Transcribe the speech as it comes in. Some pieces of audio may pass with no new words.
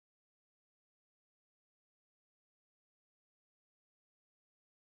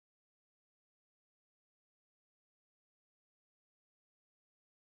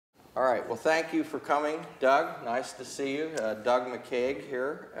All right, well, thank you for coming, Doug. Nice to see you. Doug McKeag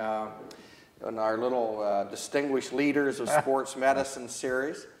here on our little Distinguished Leaders of Sports Medicine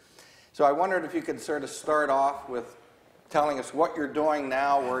series. So I wondered if you could sort of start off with telling us what you're doing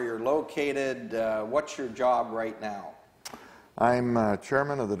now, where you're located, what's your job right now? I'm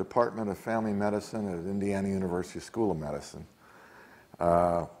chairman of the Department of Family Medicine at Indiana University School of Medicine.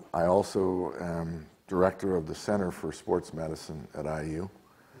 I also am director of the Center for Sports Medicine at IU.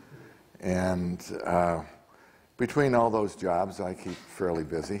 And between all those jobs, I keep fairly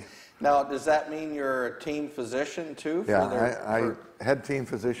busy. Now, does that mean you're a team physician too? I head team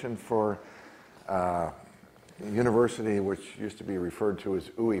physician for a university which used to be referred to as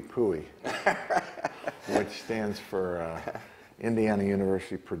UIPUI, which stands for Indiana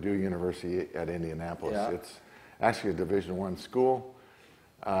University, Purdue University at Indianapolis. Yeah. It's actually a Division I school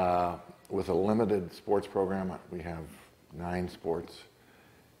with a limited sports program. We have 9 sports.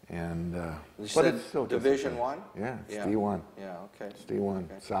 And but it's still Division I? Yeah, it's D1. Yeah, okay. It's D1.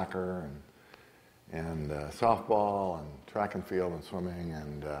 Okay. Soccer and softball and track and field and swimming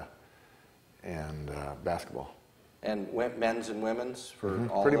and basketball. And men's and women's for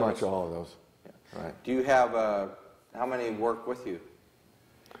all pretty those? Much all of those. Yeah. Right. Do you have how many work with you?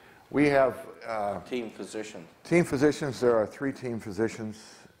 We have team physicians. Team physicians. There are 3 team physicians.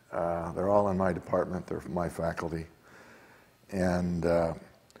 They're all in my department. They're my faculty, and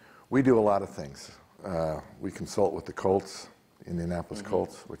we do a lot of things. We consult with the Colts, Indianapolis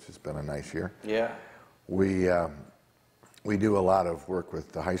Colts, which has been a nice year. Yeah. We do a lot of work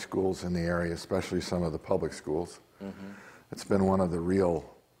with the high schools in the area, especially some of the public schools. It's been one of the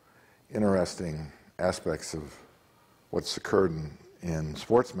real interesting aspects of what's occurred in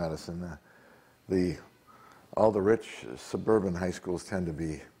sports medicine. All the rich suburban high schools tend to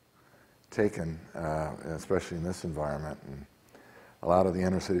be taken, especially in this environment. And a lot of the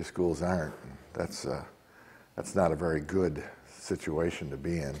inner city schools aren't. That's not a very good situation to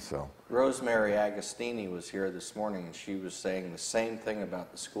be in. So Rosemary Agostini was here this morning, and she was saying the same thing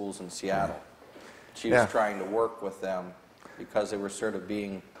about the schools in Seattle. She was trying to work with them because they were sort of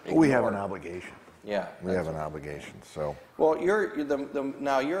being ignored. We have an obligation. Yeah, we have an obligation. So well,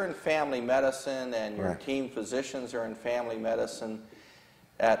 now you're in family medicine, and your team physicians are in family medicine.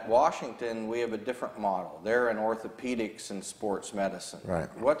 At Washington, we have a different model. They're in orthopedics and sports medicine. Right.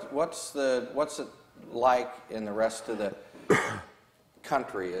 What's it like in the rest of the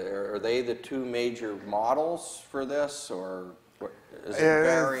country? Are they the 2 major models for this, or is it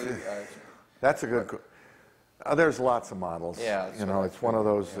very? That's a good. There's lots of models. Yeah. You know, it's one of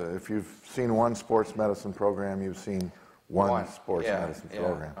those. If you've seen one sports medicine program, you've seen one sports medicine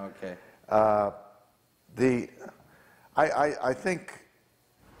program. Okay. I think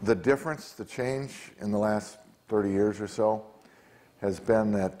the difference, the change in the last 30 years or so has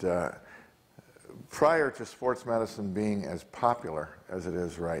been that prior to sports medicine being as popular as it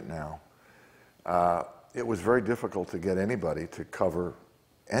is right now, it was very difficult to get anybody to cover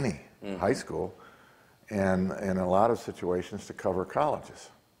any high school, and in a lot of situations to cover colleges.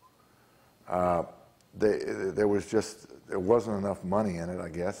 There wasn't enough money in it, I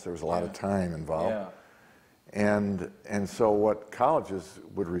guess. There was a lot of time involved. Yeah. And so what colleges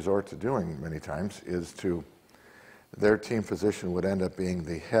would resort to doing many times is their team physician would end up being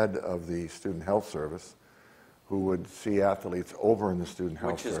the head of the student health service, who would see athletes over in the student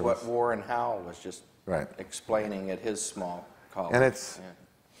health service. Which is what Warren Howell was just explaining at his small college. And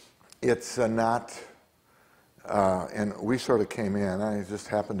it's not, and we sort of came in, I just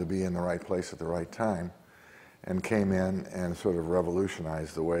happened to be in the right place at the right time, and came in and sort of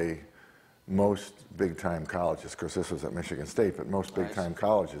revolutionized the way most big-time colleges, of course this was at Michigan State, but most big-time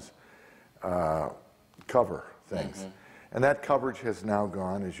colleges cover things. And that coverage has now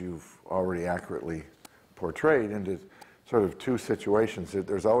gone, as you've already accurately portrayed, into sort of 2 situations.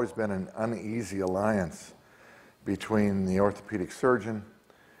 There's always been an uneasy alliance between the orthopedic surgeon,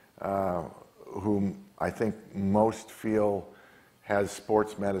 whom I think most feel has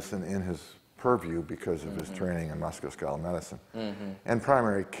sports medicine in his purview because of his training in musculoskeletal medicine, and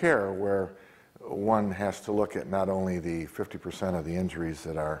primary care, where one has to look at not only the 50% of the injuries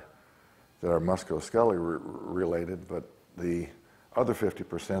that are musculoskeletal related, but the other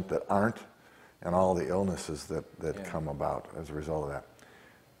 50% that aren't, and all the illnesses that come about as a result of that.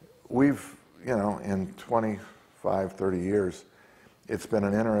 We've, in 25, 30 years, it's been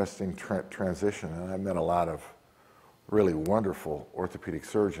an interesting transition, and I've met a lot of really wonderful orthopedic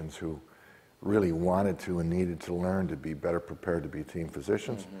surgeons who really wanted to and needed to learn to be better prepared to be team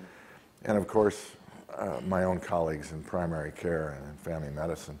physicians. And of course, my own colleagues in primary care and in family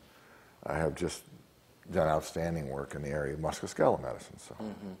medicine have just done outstanding work in the area of musculoskeletal medicine. So.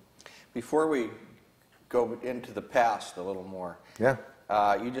 Before we go into the past a little more, Yeah.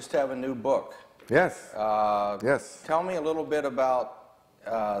 You just have a new book. Yes. Yes. Tell me a little bit about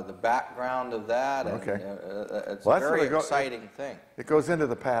the background of that. And, Okay. It's Well, a that's very what exciting thing. It goes into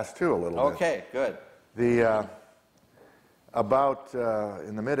the past too a little bit. Okay, good. The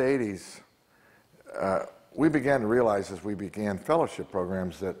in the mid '80s, we began to realize as we began fellowship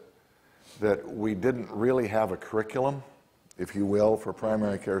programs that we didn't really have a curriculum, if you will, for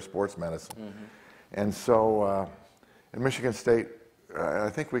primary care sports medicine. And so at Michigan State, I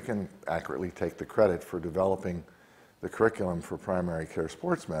think we can accurately take the credit for developing the curriculum for primary care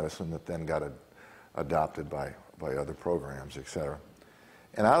sports medicine that then got adopted by other programs, et cetera.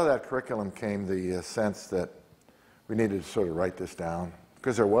 And out of that curriculum came the sense that we needed to sort of write this down,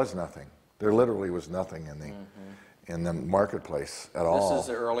 because there was nothing. There literally was nothing in the marketplace at all. This is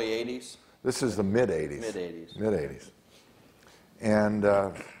the early 80s? This is the mid-'80s. Mid-'80s. Mid-'80s. And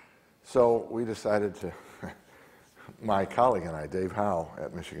so we decided to, my colleague and I, Dave Howe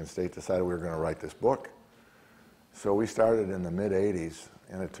at Michigan State, decided we were going to write this book. So we started in the mid-'80s,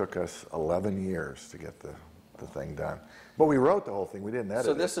 and it took us 11 years to get the thing done. But we wrote the whole thing. We didn't edit it.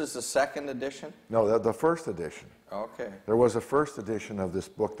 So this is the second edition? No, the first edition. Okay. There was a first edition of this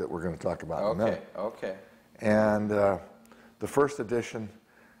book that we're going to talk about in a minute. Okay. And the first edition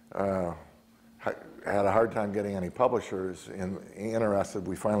had a hard time getting any publishers interested.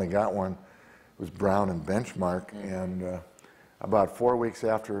 We finally got one. It was Brown and Benchmark, and about 4 weeks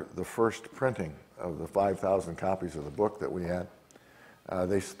after the first printing of the 5,000 copies of the book that we had,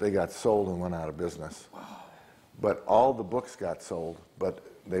 they got sold and went out of business. Wow. But all the books got sold, but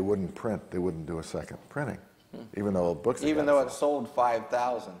they wouldn't print. They wouldn't do a second printing, even though the books. Even though it sold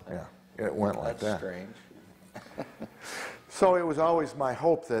 5,000. Yeah, it went like that. That's strange. So it was always my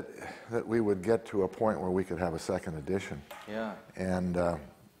hope that we would get to a point where we could have a second edition. Yeah. And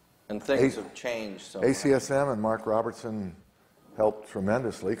things have changed so much. ACSM and Mark Robertson helped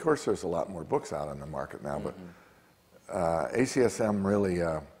tremendously. Of course, there's a lot more books out on the market now, but ACSM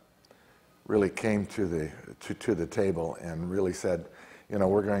really came to the table and really said, you know,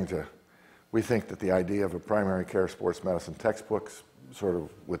 we think that the idea of a primary care sports medicine textbooks, sort of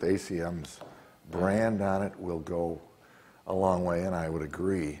with ACM's brand on it, will go a long way, and I would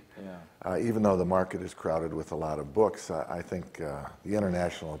agree. Yeah. Even though the market is crowded with a lot of books, I think the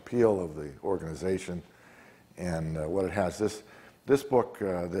international appeal of the organization and what it has. This book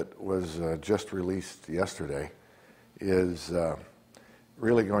that was just released yesterday is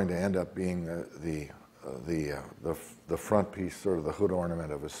really going to end up being the front piece, sort of the hood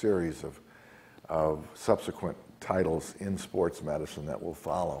ornament of a series of subsequent titles in sports medicine that will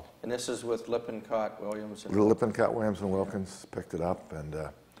follow. And this is with Lippincott, Williams? Lippincott, Williams, and Wilkins picked it up and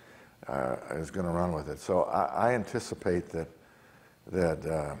is going to run with it. So I anticipate that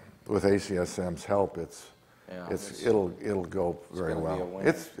with ACSM's help, it'll go very well.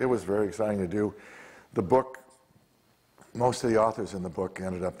 It was very exciting to do. The book, most of the authors in the book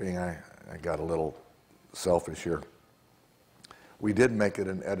ended up being, I got a little selfish here. We did make it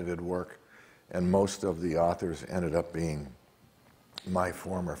an edited work, and most of the authors ended up being my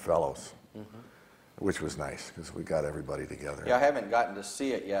former fellows, which was nice because we got everybody together. Yeah, I haven't gotten to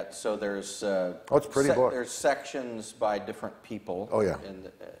see it yet, so there's it's a pretty book. There's sections by different people. Oh yeah. Okay.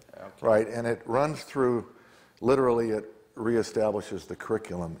 Right, and it runs through, literally it reestablishes the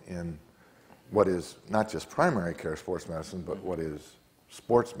curriculum in what is not just primary care sports medicine, but what is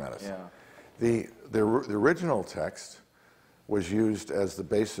sports medicine. Yeah. The original text was used as the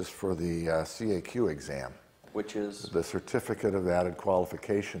basis for the CAQ exam. Which is? The Certificate of Added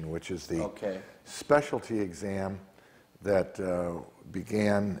Qualification, which is the specialty exam that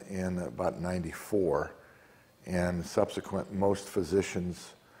began in about '94, and subsequent most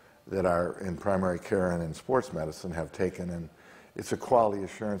physicians that are in primary care and in sports medicine have taken. And it's a quality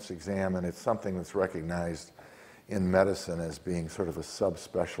assurance exam, and it's something that's recognized in medicine as being sort of a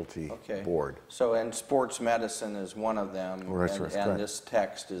subspecialty board. So, and sports medicine is one of them, and this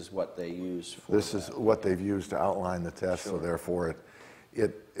text is what they use for This is what they've used to outline the test, so therefore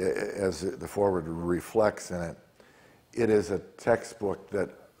it as the foreword reflects in it, it is a textbook that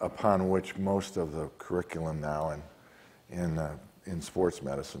upon which most of the curriculum now in sports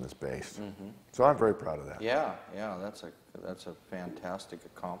medicine is based. So I'm very proud of that. Yeah, that's a fantastic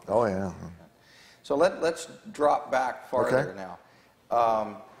accomplishment. Oh yeah. So let's drop back farther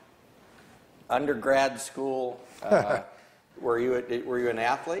now. Undergrad school, were you an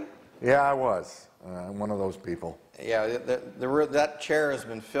athlete? Yeah, I was. I'm one of those people. Yeah, that chair has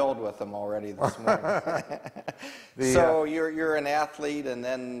been filled with them already this morning. So you're an athlete, and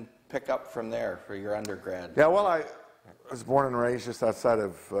then pick up from there for your undergrad. Yeah, well, was born and raised just outside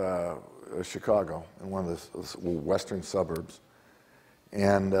of Chicago, in one of the western suburbs.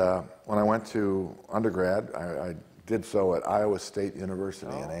 And when I went to undergrad, I did so at Iowa State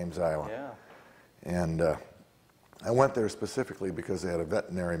University in Ames, Iowa. Yeah. And I went there specifically because they had a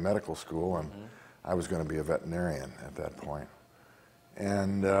veterinary medical school, and I was going to be a veterinarian at that point.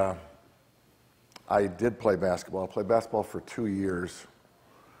 And I did play basketball. I played basketball for 2 years.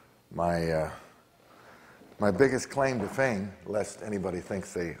 My biggest claim to fame, lest anybody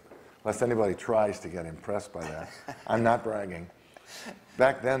tries to get impressed by that, I'm not bragging.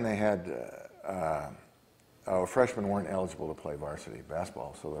 Back then they had, freshmen weren't eligible to play varsity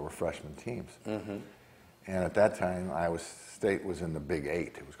basketball, so there were freshman teams. And at that time, Iowa State was in the Big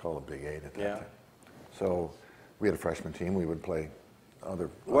Eight. It was called the Big Eight at that time. So we had a freshman team. We would play other.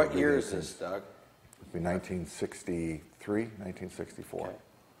 What year is this, Doug? It would be 1963, 1964. Okay.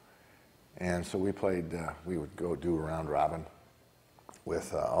 And so we played, we would go do a round robin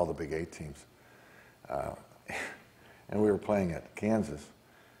with all the Big Eight teams. And we were playing at Kansas.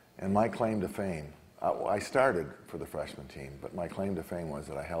 And my claim to fame, I started for the freshman team, but my claim to fame was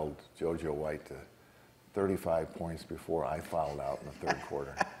that I held JoJo White to 35 points before I fouled out in the third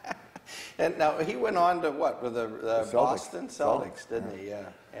quarter. And now he went on to what, with the Boston Celtics, didn't he? Yeah.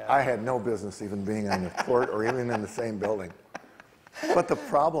 I had no business even being on the court or even in the same building. But the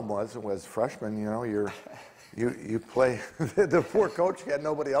problem was freshmen, you know, you play, the poor coach had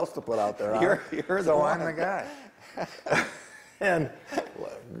nobody else to put out there. So I'm the guy. And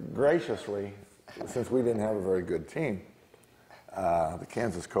graciously, since we didn't have a very good team, the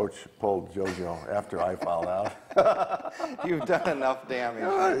Kansas coach pulled JoJo after I fouled out. You've done enough damage.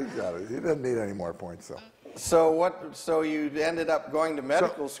 He got it. He didn't need any more points, so. So you ended up going to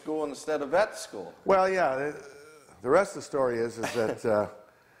medical school instead of vet school? Well, yeah. The rest of the story is that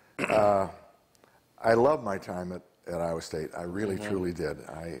I loved my time at Iowa State. I really, truly did.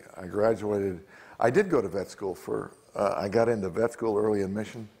 I graduated. I did go to vet school I got into vet school early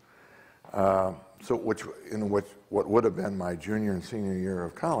admission, what would have been my junior and senior year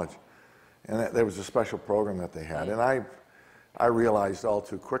of college. And there was a special program that they had. And I realized all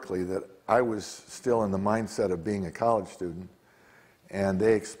too quickly that I was still in the mindset of being a college student, and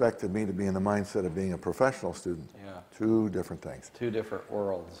they expected me to be in the mindset of being a professional student. Yeah. Two different things. Two different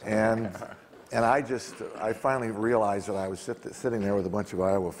worlds. And I finally realized that I was sitting there with a bunch of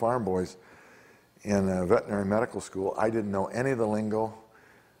Iowa farm boys in a veterinary medical school. I didn't know any of the lingo.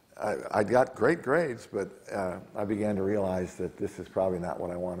 I got great grades, but I began to realize that this is probably not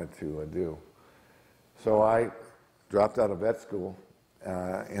what I wanted to do. So I dropped out of vet school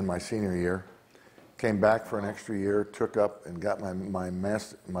in my senior year, came back for an extra year, took up and got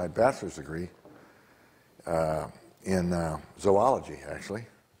my bachelor's degree in zoology, actually,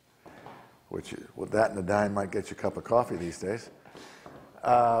 which with that and a dime might get you a cup of coffee these days.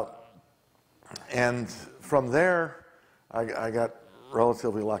 And from there, I got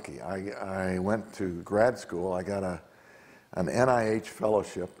relatively lucky. I went to grad school. I got an NIH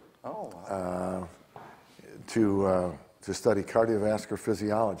fellowship to study cardiovascular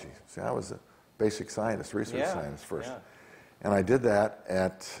physiology. See, I was a basic scientist, research scientist first. Yeah. And I did that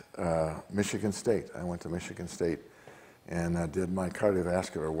at Michigan State. I went to Michigan State and did my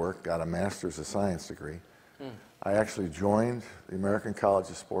cardiovascular work, got a master's of science degree. I actually joined the American College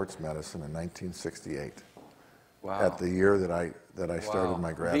of Sports Medicine in 1968. Wow. At the year that I started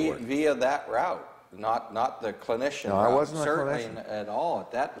my grad work. Via that route, not the clinician route. I wasn't certainly a clinician at all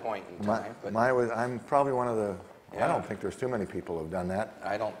at that point in time. I'm probably one of the, I don't think there's too many people who've done that.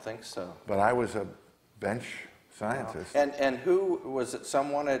 I don't think so. But I was a bench scientist. Wow. And who, was it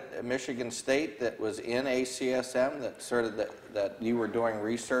someone at Michigan State that was in ACSM that you were doing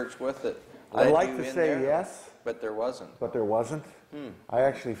research with that led I'd like you to in say there? yes. But there wasn't. But there wasn't. I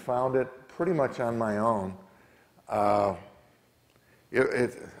actually found it pretty much on my own. I'm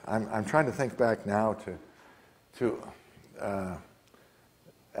trying to think back now to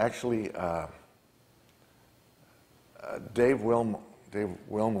actually Jack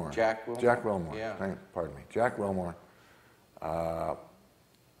Wilmore. Jack Wilmore. Yeah. Pardon me. Jack Wilmore. I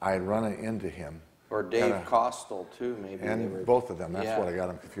had run into him. Or Dave Costal too, maybe. And both of them. That's what I got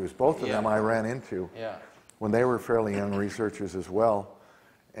them confused. Both of them I ran into when they were fairly young researchers as well,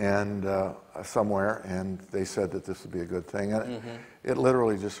 and somewhere, and they said that this would be a good thing. And it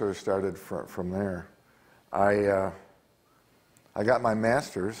literally just sort of started from there. I got my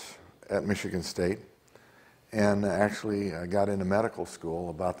master's at Michigan State, and actually I got into medical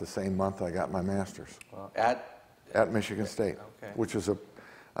school about the same month I got my master's. Well, at Michigan State, which is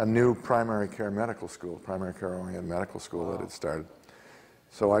a new primary care medical school, primary care oriented medical school that had started.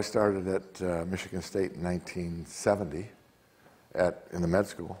 So I started at Michigan State in 1970, in the med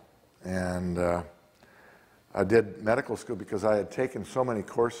school. And I did medical school because I had taken so many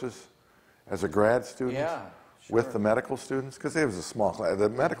courses as a grad student with the medical students, because it was a small class. The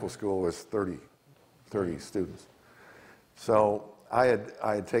medical school was 30 students. So I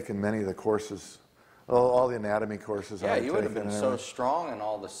had taken many of the courses, all the anatomy courses. Yeah, you would have been so strong in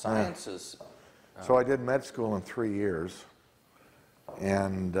all the sciences. So I did med school in 3 years.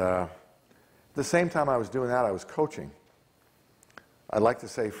 And at the same time I was doing that, I was coaching. I'd like to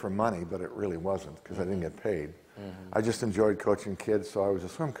say for money, but it really wasn't, because I didn't get paid. I just enjoyed coaching kids, so I was a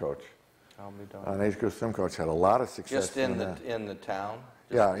swim coach. An age group swim coach. Had a lot of success. Just in the town?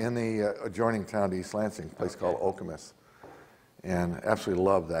 Yeah, in the adjoining town to East Lansing, a place called Okemos. And absolutely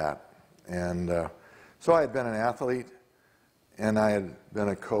loved that. And so I had been an athlete, and I had been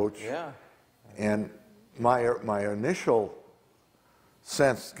a coach. Yeah. And my initial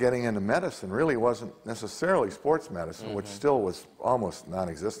sense getting into medicine really wasn't necessarily sports medicine, which still was almost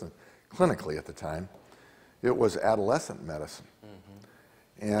non-existent clinically at the time. It was adolescent medicine.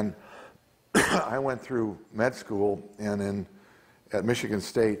 And I went through med school, and at Michigan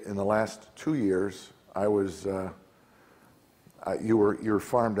State in the last 2 years, I was you were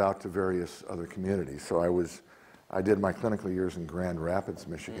farmed out to various other communities. So I did my clinical years in Grand Rapids,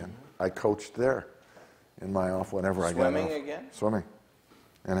 Michigan. I coached there in my off whenever I got off. Swimming again? Swimming.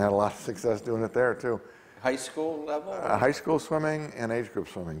 And had a lot of success doing it there, too. High school level? High school swimming and age group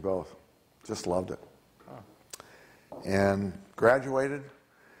swimming, both. Just loved it. And graduated.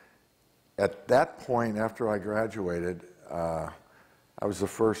 At that point, after I graduated, I was the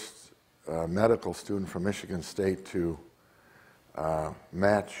first medical student from Michigan State to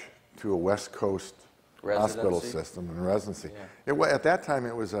match to a West Coast hospital system in residency. Yeah. At that time,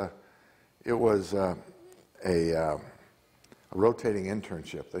 it was a rotating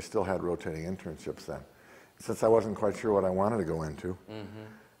internship. They still had rotating internships then. Since I wasn't quite sure what I wanted to go into,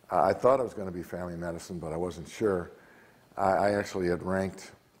 I thought I was going to be family medicine, but I wasn't sure. I actually had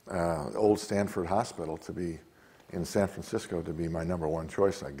ranked Old Stanford Hospital to be in San Francisco to be my #1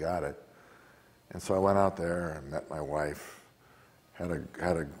 choice. I got it. And so I went out there and met my wife, had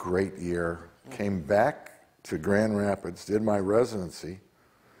a great year, came back to Grand Rapids, did my residency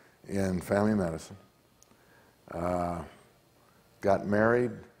in family medicine, got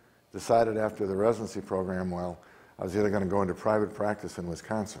married, decided after the residency program, well, I was either going to go into private practice in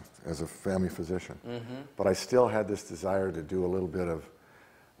Wisconsin as a family physician, but I still had this desire to do a little bit of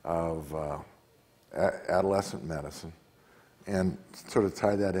adolescent medicine and sort of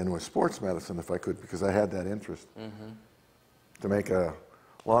tie that in with sports medicine if I could, because I had that interest. To make a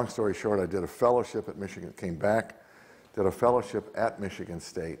long story short, I did a fellowship at Michigan, came back, did a fellowship at Michigan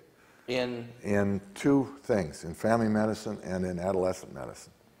State in 2 things, in family medicine and in adolescent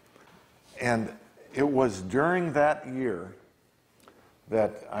medicine. And it was during that year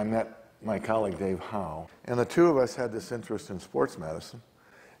that I met my colleague Dave Howe, and the 2 of us had this interest in sports medicine.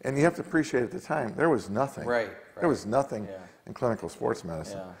 And you have to appreciate at the time, there was nothing. There was nothing in clinical sports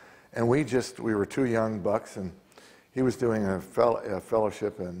medicine. And we were 2 young bucks, and he was doing a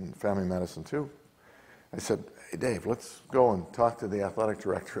fellowship in family medicine too. I said, hey Dave, let's go and talk to the athletic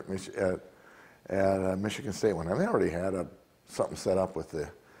director at Michigan State one time. They already had something set up with the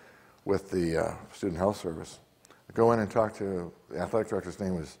student health service. I go in and talk to the athletic director's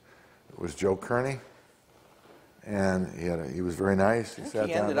name was Joe Kearney. And he was very nice. He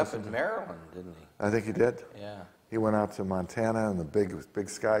ended up in Maryland, didn't he? I think he did. Yeah. He went out to Montana and the Big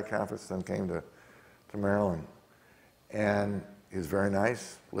Sky Conference, then came to Maryland. And he was very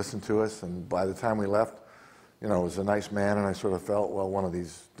nice, listened to us, and by the time we left, it was a nice man, and I sort of felt, well, one of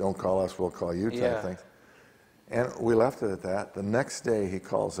these don't call us, we'll call you type things. And we left it at that. The next day he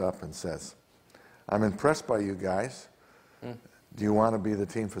calls up and says, I'm impressed by you guys. Do you want to be the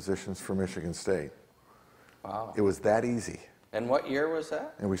team physicians for Michigan State? Wow. It was that easy. And what year was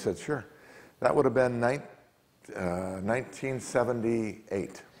that? And we said, sure. That would have been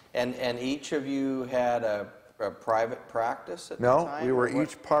 1978. And each of you had a private practice at the time? No, we were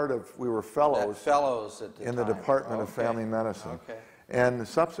each we were fellows. Fellows at the in the Department of Family Medicine. And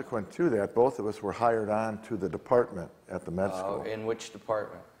subsequent to that, both of us were hired on to the department at the med school. In which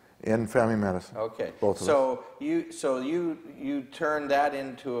department? In family medicine. Okay. Both of us. You turned that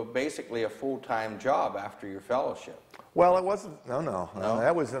into basically a full-time job after your fellowship. Well, it wasn't. No.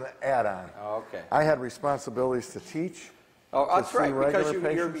 That was an add-on. Oh, okay. I had responsibilities to teach. Oh, that's right, because you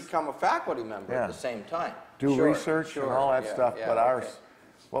patients. become a faculty member at the same time. Do research and all that stuff. Yeah, but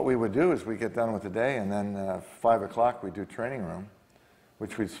what we would do is we get done with the day, and then 5 o'clock we'd do training room,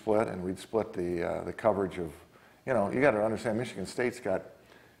 which we'd split, and we'd split the coverage of, you got to understand, Michigan State's got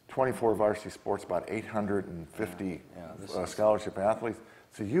 24 varsity sports, about 850 scholarship athletes.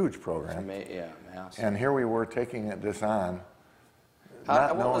 It's a huge program. Yeah, massive. And here we were taking this on,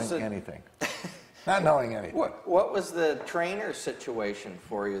 not knowing anything. Not knowing anything. What was the trainer situation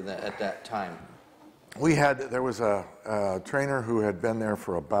for you at that time? There was a trainer who had been there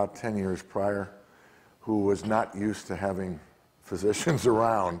for about 10 years prior, who was not used to having physicians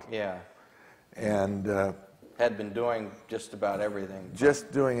around. Yeah. And had been doing just about everything.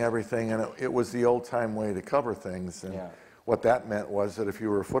 Just doing everything, and it was the old-time way to cover things. And what that meant was that if you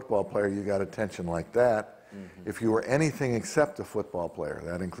were a football player, you got attention like that. If you were anything except a football player,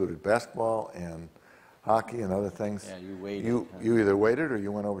 that included basketball and hockey and other things. Yeah, you waited. You either waited or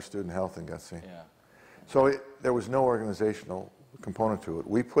you went over student health and got seen. Yeah. So there was no organizational component to it.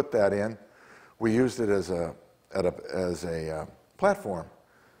 We put that in. We used it as a platform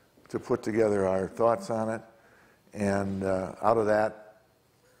to put together our thoughts on it. And out of that,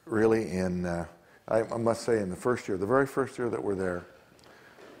 really, I must say, in the very first year that we're there,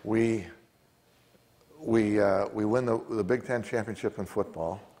 we win the Big Ten championship in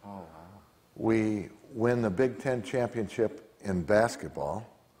football. Oh, wow. We win the Big Ten championship in basketball,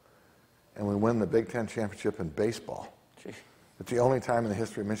 and we win the Big Ten championship in baseball. Gee. It's the only time in the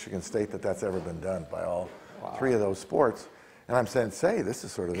history of Michigan State that's ever been done by all three of those sports. And I'm saying, this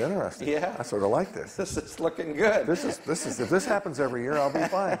is sort of interesting. Yeah. I sort of like this. This is looking good. This is if this happens every year, I'll be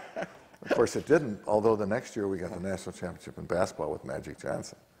fine. Of course, it didn't, although the next year we got the national championship in basketball with Magic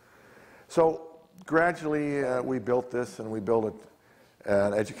Johnson. So gradually we built this, and we built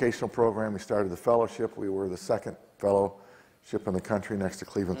an educational program. We started the fellowship. We were the second fellowship in the country next to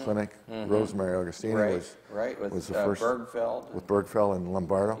Cleveland Clinic. Rosemary Augustine was the first. Bergfeld. With Bergfeld and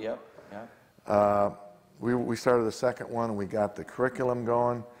Lombardo. Yep. Yeah. We started the second one. We got the curriculum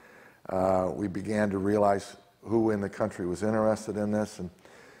going. We began to realize who in the country was interested in this, and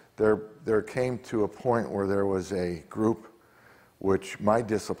there came to a point where there was a group, which my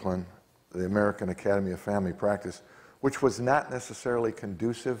discipline, the American Academy of Family Practice, which was not necessarily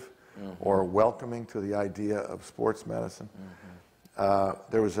conducive or welcoming to the idea of sports medicine.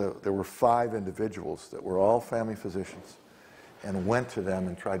 There were 5 individuals that were all family physicians, and went to them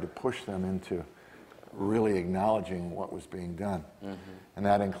and tried to push them into really acknowledging what was being done. And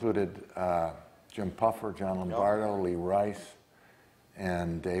that included Jim Puffer, John Lombardo, Lee Rice,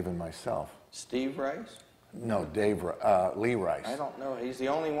 and Dave and myself. Steve Rice? No, Lee Rice. I don't know. He's the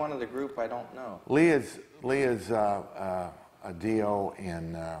only one of the group I don't know. Lee is a DO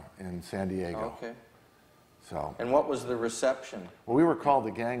in San Diego. Okay. So. And what was the reception? Well, we were called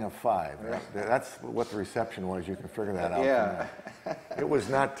the Gang of 5. That's what the reception was. You can figure that out. Yeah. It was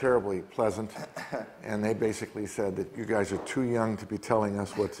not terribly pleasant, and they basically said that you guys are too young to be telling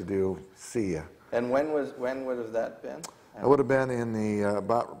us what to do. See ya. And when would have that been? It would have been in the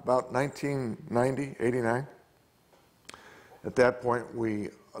about 1990, 89. At that point,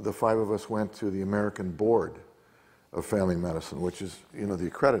 the 5 of us went to the American Board of Family Medicine, which is the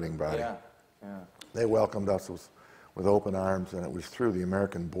accrediting body. Yeah. They welcomed us with open arms, and it was through the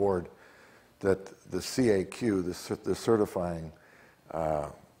American Board that the CAQ, the certifying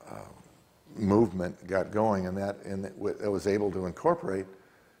movement, got going, and it was able to incorporate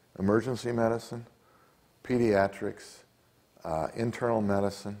emergency medicine, pediatrics, internal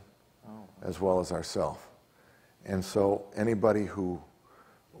medicine, as well as ourselves. And so anybody who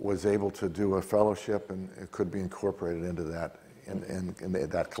was able to do a fellowship, and it could be incorporated into that, in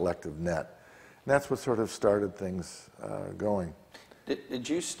that collective net. And that's what sort of started things going. Did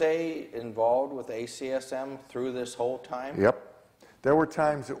you stay involved with ACSM through this whole time? Yep. There were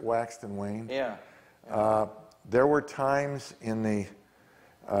times it waxed and waned. Yeah. There were times in the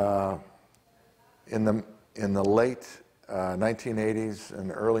late 1980s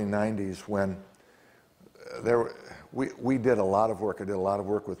and early 90s when we did a lot of work. I did a lot of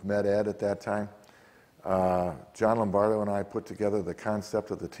work with Med Ed at that time. John Lombardo and I put together the concept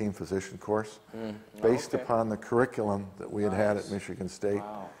of the team physician course based upon the curriculum that we had had at Michigan State.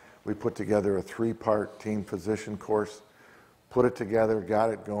 Wow. We put together a 3-part team physician course, put it together, got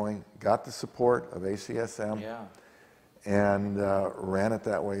it going, got the support of ACSM, and ran it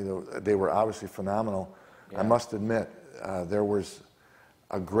that way. They were obviously phenomenal. I must admit, there was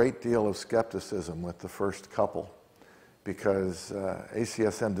a great deal of skepticism with the first couple, because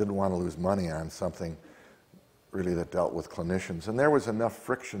ACSM didn't want to lose money on something really that dealt with clinicians. And there was enough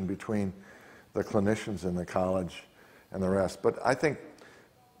friction between the clinicians in the college and the rest. But I think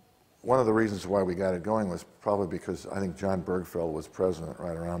one of the reasons why we got it going was probably because I think John Bergfeld was president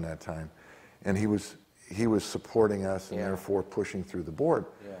right around that time. And he was supporting us and therefore pushing through the board.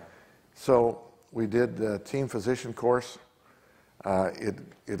 So we did the team physician course.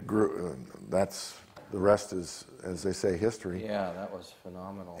 it grew. That's the rest is, as they say, history. Yeah, that was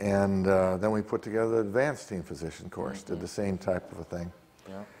phenomenal. And then we put together the advanced team physician course, did the same type of a thing.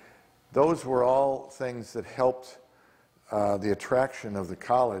 Yeah. Those were all things that helped the attraction of the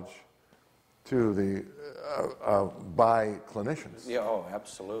college to the by clinicians. Yeah, oh,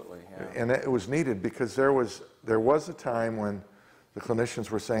 absolutely. Yeah. And it was needed because there was a time when the clinicians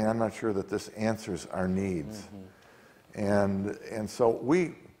were saying, I'm not sure that this answers our needs. And so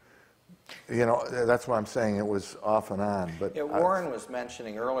we, you know, that's why I'm saying it was off and on. But yeah, Warren was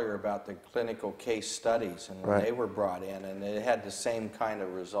mentioning earlier about the clinical case studies and when they were brought in, and it had the same kind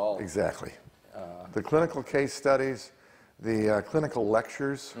of result. Exactly. The clinical case studies, the clinical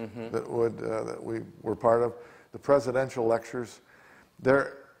lectures that we were part of, the presidential lectures,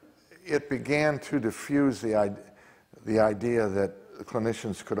 it began to diffuse the idea that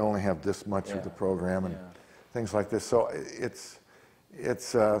clinicians could only have this much of the program and things like this. So it's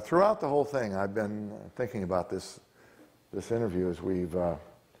throughout the whole thing. I've been thinking about this interview as we've,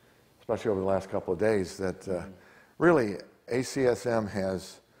 especially over the last couple of days, that really ACSM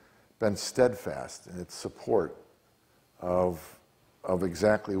has been steadfast in its support of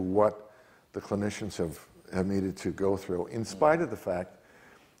exactly what the clinicians have needed to go through, in spite of the fact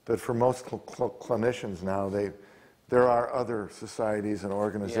that for most clinicians now, there are other societies and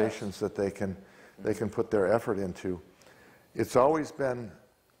organizations that they can put their effort into. It's always been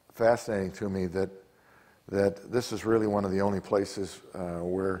fascinating to me that this is really one of the only places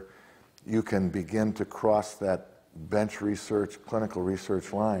where you can begin to cross that bench research, clinical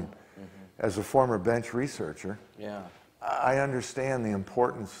research line. As a former bench researcher, I understand the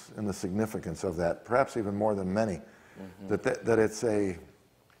importance and the significance of that, perhaps even more than many, that it's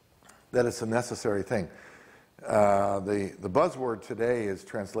a necessary thing. The buzzword today is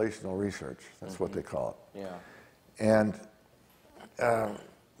translational research. That's what they call it. And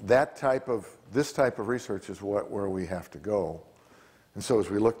this type of research is where we have to go. And so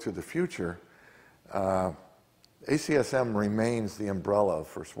as we look to the future, ACSM remains the umbrella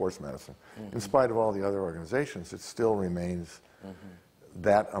for sports medicine. In spite of all the other organizations, it still remains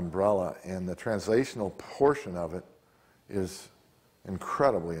that umbrella, and the translational portion of it is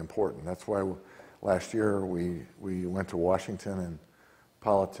incredibly important. That's why last year we went to Washington and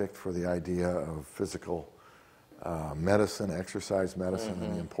politicked for the idea of physical medicine, exercise medicine,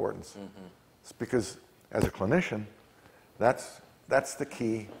 and the importance. It's because as a clinician, that's the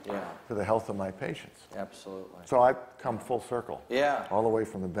key to the health of my patients. Absolutely. So I've come full circle. Yeah. All the way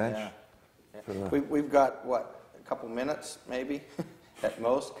from the bench. We've got, what, a couple minutes maybe at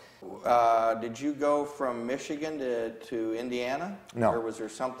most. Did you go from Michigan to Indiana? No. Or was there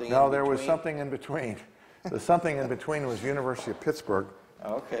something in No, between? there was something in between. The something in between was University of Pittsburgh.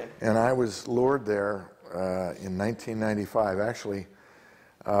 Okay. And I was lured there in 1995. Actually,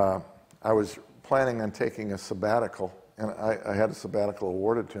 I was planning on taking a sabbatical, and I had a sabbatical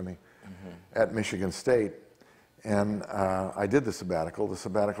awarded to me at Michigan State. And I did the sabbatical. The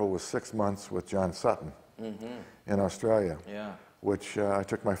sabbatical was 6 months with John Sutton in Australia, which I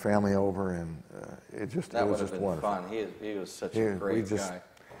took my family over, and it was just wonderful. Fun. He was such a great guy.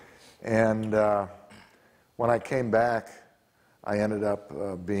 And when I came back, I ended up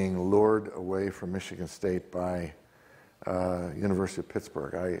being lured away from Michigan State by University of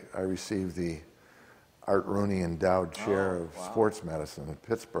Pittsburgh. I received the Art Rooney Endowed Chair of Sports Medicine at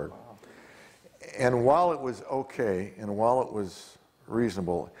Pittsburgh. And while it was okay, and while it was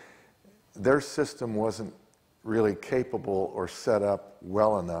reasonable, their system wasn't really capable or set up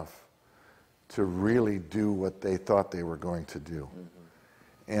well enough to really do what they thought they were going to do.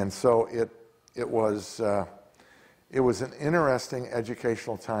 And so it was an interesting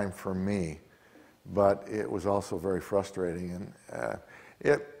educational time for me, but it was also very frustrating.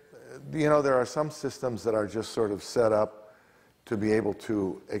 And there are some systems that are just sort of set up to be able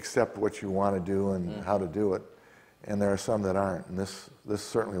to accept what you want to do and how to do it, and there are some that aren't. And this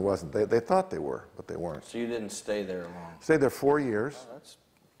certainly wasn't. They thought they were, but they weren't. So you didn't stay there long? Stayed there 4 years,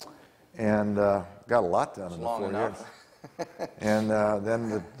 and got a lot done in the 4 years. And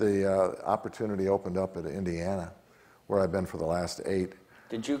then the opportunity opened up at Indiana, where I've been for the last 8.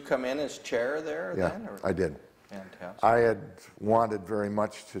 Did you come in as chair there then? Or? I did. Fantastic. I had wanted very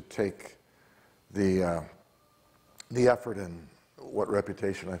much to take the effort and what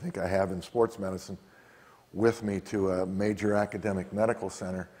reputation I think I have in sports medicine with me to a major academic medical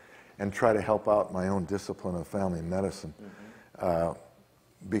center and try to help out my own discipline of family medicine.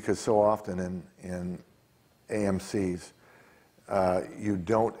 Because so often in AMCs, you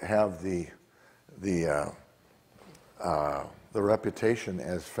don't have the reputation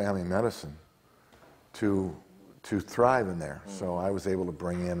as family medicine to to thrive in there. So I was able to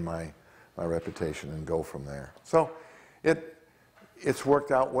bring in my reputation and go from there. So it's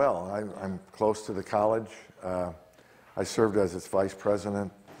worked out well. I'm close to the college. I served as its vice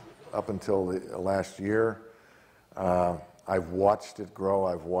president up until the last year. I've watched it grow.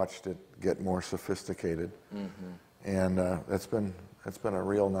 I've watched it get more sophisticated, and it's been a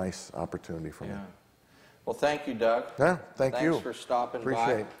real nice opportunity for me. Well, thank you, Doug. Yeah, thanks you. Thanks for stopping by.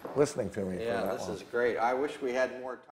 Appreciate listening to me. Yeah, for that this one. is great. I wish we had more time.